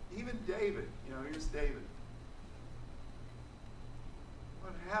 even David, here's David.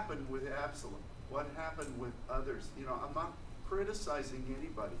 What happened with Absalom? What happened with others? I'm not criticizing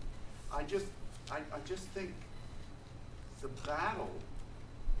anybody. I just think the battle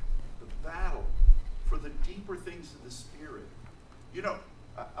for the deeper things of the Spirit.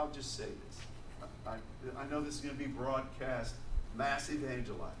 I'll just say this. I know this is going to be broadcast, mass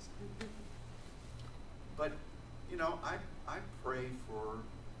evangelized. But, I pray for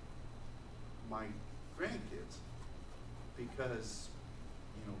my grandkids because,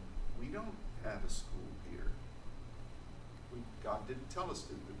 we don't have a school here. God didn't tell us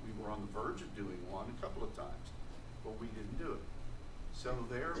to, but we were on the verge of doing one a couple of times, but we didn't do it. So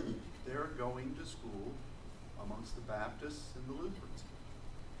they're going to school amongst the Baptists and the Lutherans.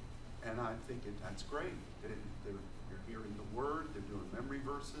 And I think that's great. They're hearing the Word, they're doing memory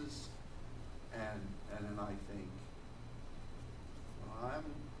verses, and then I think, well,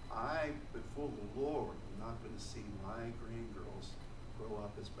 I, before the Lord, am not going to see my grandgirls grow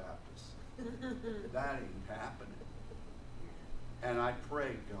up as Baptists. That ain't happening. And I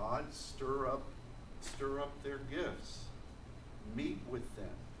pray, God, stir up their gifts. Meet with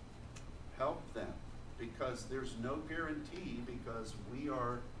them. Help them. Because there's no guarantee, because we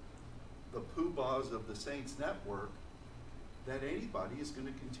are the poobahs of the Saints Network, that anybody is going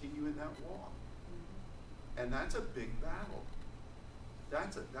to continue in that walk. And that's a big battle.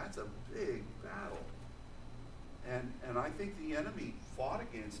 That's a big battle. And I think the enemy fought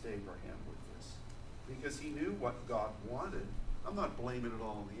against Abraham with this because he knew what God wanted. I'm not blaming it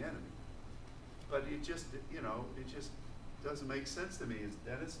all on the enemy. But it just doesn't make sense to me, as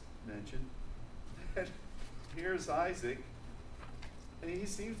Dennis mentioned. That here's Isaac, and he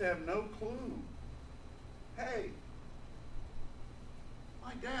seems to have no clue. Hey,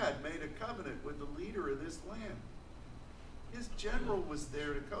 my dad made a covenant with the leader of this land. His general was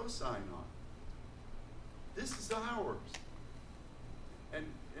there to co-sign on. This is ours. And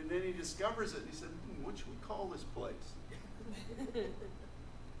then he discovers it, and he said, what should we call this place?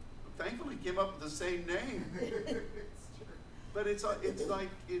 Thankfully, he came up with the same name. But it's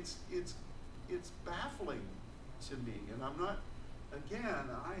baffling to me, and I'm not. Again,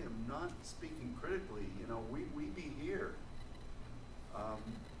 I am not speaking critically. We be here.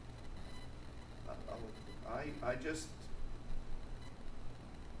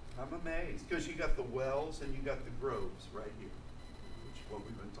 I'm amazed because you got the wells and you got the groves right here, which is what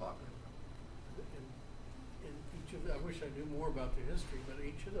we've been talking about. And each of I wish I knew more about the history, but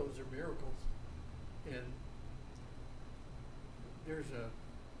each of those are miracles. And there's a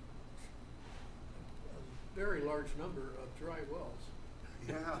very large number of dry wells.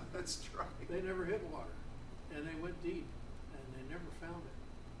 Yeah, that's right. They never hit water, and they went deep, and they never found it.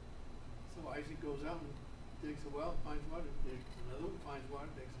 So Isaac goes out and digs a well, finds water, digs another one, finds water,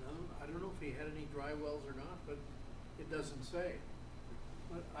 digs another one. I don't know if he had any dry wells or not, but it doesn't say.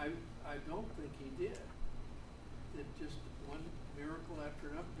 But I don't think he did. It just one miracle after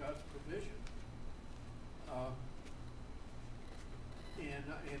another, God's provision.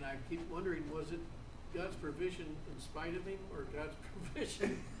 And I keep wondering, was it God's provision in spite of him, or God's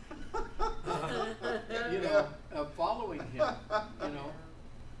provision, following him,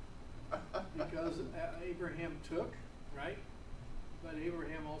 because Abraham took, right? But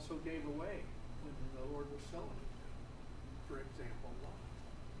Abraham also gave away when the Lord was selling it. For example, Lot.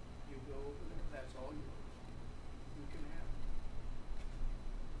 You go over there, that's all yours. You can have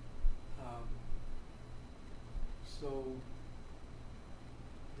it. So,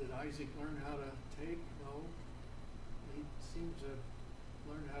 did Isaac learn how to take? No. He seems to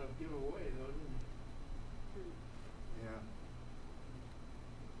learn how to give away, though, didn't he? Yeah.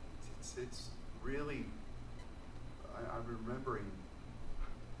 It's really, I'm remembering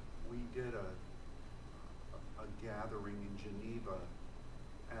we did a gathering in Geneva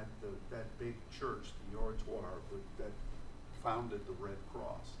at that big church, the Oratoire, that founded the Red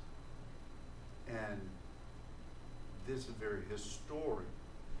Cross. And this is a very historic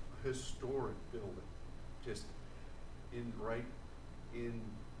building, just in the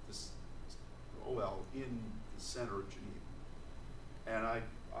center of Geneva. And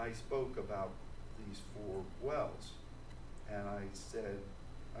I spoke about these 4 wells, and I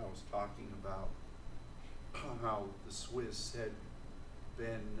was talking about how the Swiss had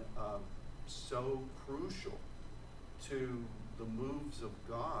been so crucial to the moves of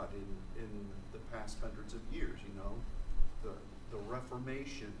God in the past hundreds of years. The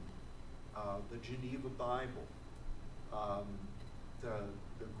Reformation, the Geneva Bible,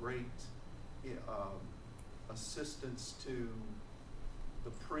 the great assistance to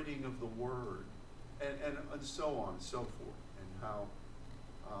the printing of the Word, and so on and so forth, and how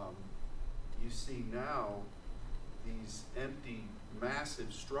you see now these empty,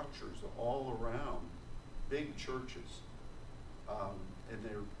 massive structures all around big churches, and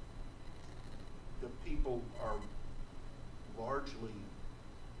the people are largely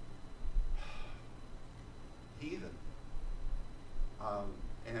heathen,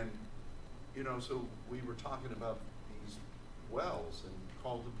 and so we were talking about these wells and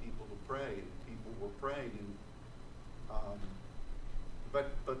called the people to pray, and people were praying, and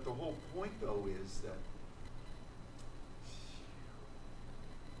but the whole point though is that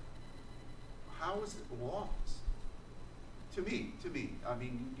how is it lost? To me, I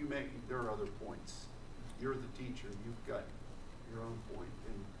mean, there are other points. You're the teacher, you've got your own point,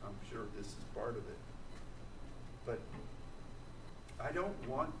 and I'm sure this is part of it. But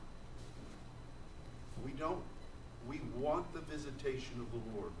we want the visitation of the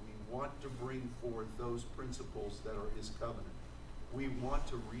Lord. We want to bring forth those principles that are His covenant. we want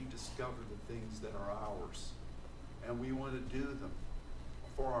to rediscover the things that are ours, and we want to do them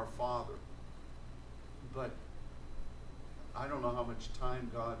for our Father. But I don't know how much time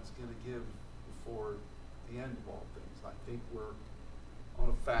God's going to give before the end of all things. I think we're on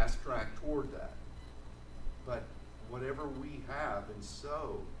a fast track toward that. But whatever we have and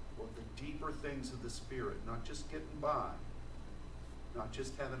sow, or the deeper things of the Spirit, not just getting by, not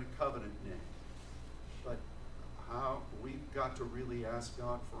just having a covenant name, but how we've got to really ask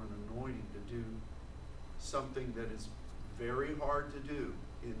God for an anointing to do something that is very hard to do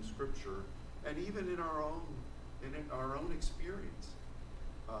in Scripture, and even in our own experience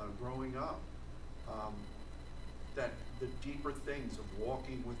growing up, that the deeper things of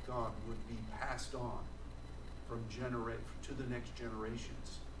walking with God would be passed on from to the next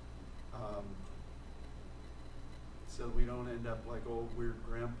generations, so we don't end up like old weird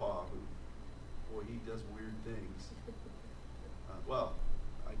grandpa who, boy, he does weird things. Well,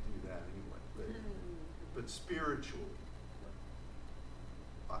 I do that anyway, but spiritually,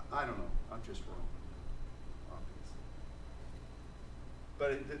 I don't know, I'm just wrong, obviously.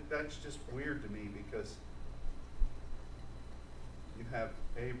 But that's just weird to me, because you have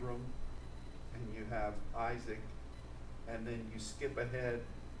Abram and you have Isaac, and then you skip ahead,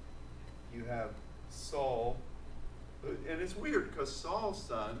 you have Saul, and it's weird because Saul's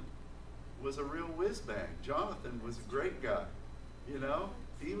son was a real whiz-bang. Jonathan was a great guy, you know?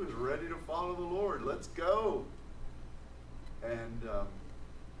 He was ready to follow the Lord. Let's go. And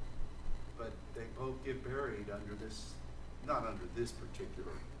but they both get buried under this, not under this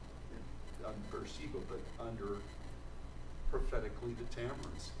particular, under Beersheba, but under prophetically the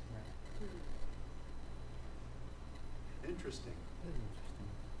Tamarins. Right. Interesting. That is interesting.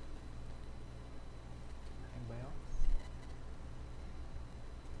 Anybody else?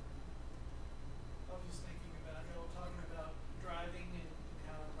 I was just thinking about, talking about driving and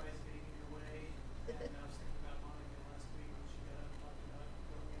how everybody's getting in your way. And I was thinking about Monica last week when she got up and talked about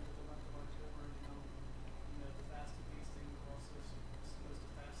going into the month of October, the fasting feasting. We're also supposed to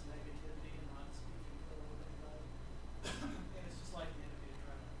fast negativity and not speaking ill of anybody. And it's just like the enemy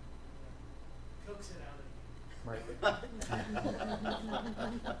trying to coax it out of you. Right.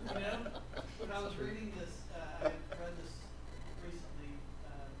 When I was reading this, I read this recently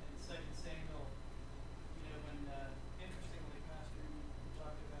in 2 Samuel, when, interestingly, Pastor, you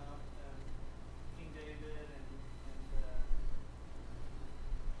talked about King David and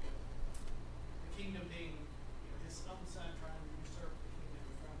the kingdom being, his own son trying to usurp the kingdom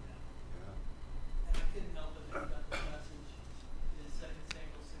from him. Yeah. And I couldn't help but think about the passage in 2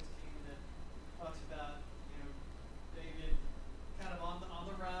 Samuel 16 that talks about, David kind of on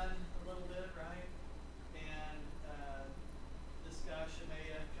the run a little bit, right? And this guy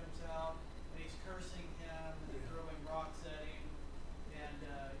Shemaiah comes out and he's cursing him and throwing rocks at him and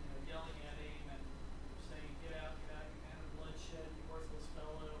yelling at him and saying, get out, you man of bloodshed, you worthless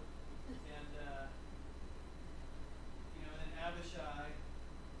fellow. And then Abishai,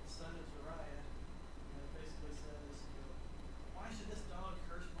 the son of Zeruiah, basically says, why should this dog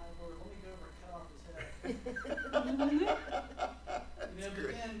curse my Lord? Let me go over and cut off his head.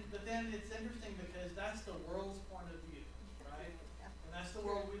 But then it's interesting because that's the world's point of view, right? And that's the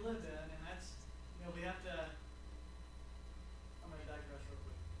world we live in, and that's, we have to, I'm going to digress real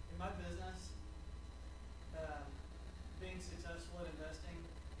quick. In my business, being successful at investing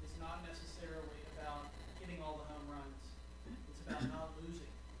is not necessarily about hitting all the home runs. It's about not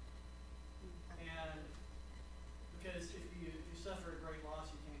losing. And because if you suffer a great loss,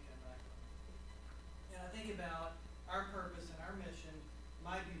 you can't come back. And I think about our purpose and our mission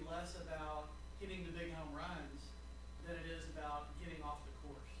might be less about hitting the big home runs than it is about getting off the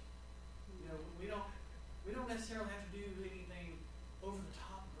course. We don't necessarily have to do anything over the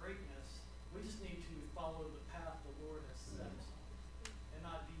top greatness. We just need to follow the path the Lord has set us on and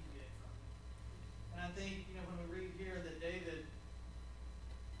not deviate from it. And I think, when we read here that David,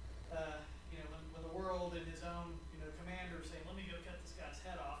 when the world and his own, commander are saying, let me go cut this guy's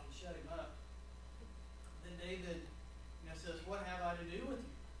head off and shut him up, then David, says, what have I to do with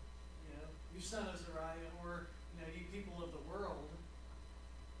you? You son of Zeruiah, or, you people of the world.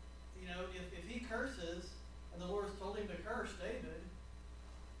 If he curses, and the Lord's told him to curse David,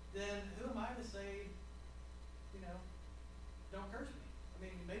 then who am I to say, don't curse me? I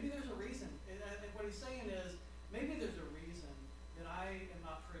mean, maybe there's a reason. And what he's saying is, maybe there's a reason that I am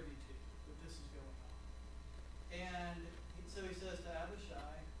not privy to that this is going on. And so he says to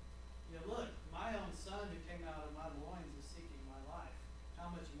Abishai, look, my own son who came out of my loins is seeking my life. How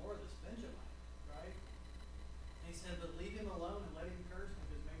much more this Benjamite, right? And he said, but leave him alone and let him curse me,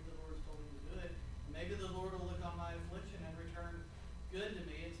 because maybe the Lord's told him to do it. Maybe the Lord will look on my affliction and return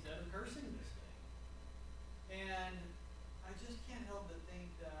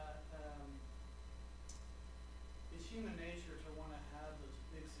human nature to want to have those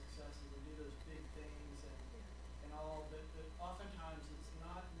big successes and do those big things and all, but oftentimes it's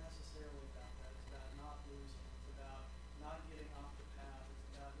not necessarily about that. It's about not losing. It's about not getting off the path.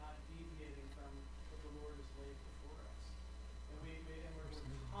 It's about not deviating from what the Lord has laid before us. And we're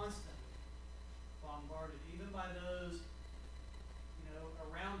constantly bombarded, even by those,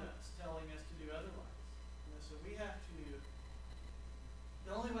 around us telling us to do otherwise. So we have to,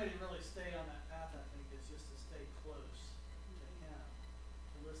 the only way to really stay on that path, I think, is just to stay close to Him,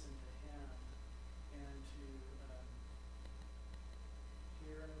 to listen to Him, and to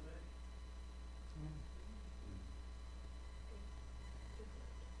hear and obey.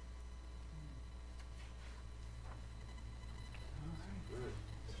 Good.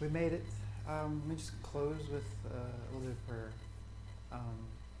 So we made it. Let me just close with a little bit of prayer.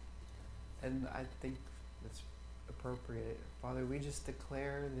 And I think it's appropriate. Father, we just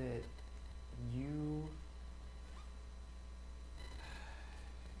declare that you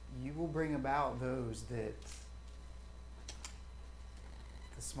will bring about those that,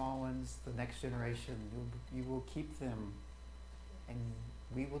 the small ones, the next generation, you will keep them, and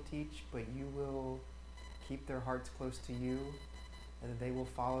we will teach, but you will keep their hearts close to you, and that they will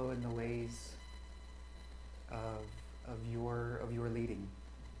follow in the ways of your leading.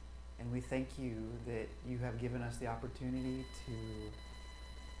 And we thank you that you have given us the opportunity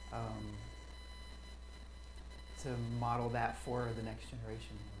to model that for the next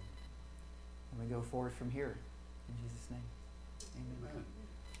generation, Lord. And we go forward from here. In Jesus' name, amen. Amen.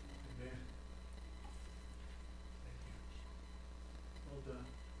 Amen. Thank you. Well done.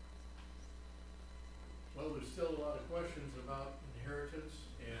 Well, there's still a lot of questions about inheritance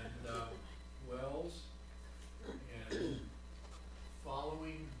and wells and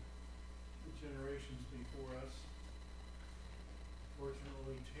following the generations before us.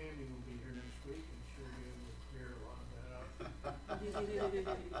 Fortunately, Tammy will be here next week and she'll be able to clear a lot of that up.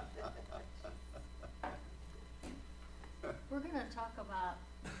 We're gonna talk about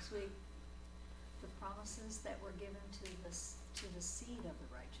next week the promises that were given to the seed of the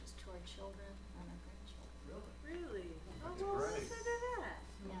righteous, to our children and our grandchildren. Really? Really?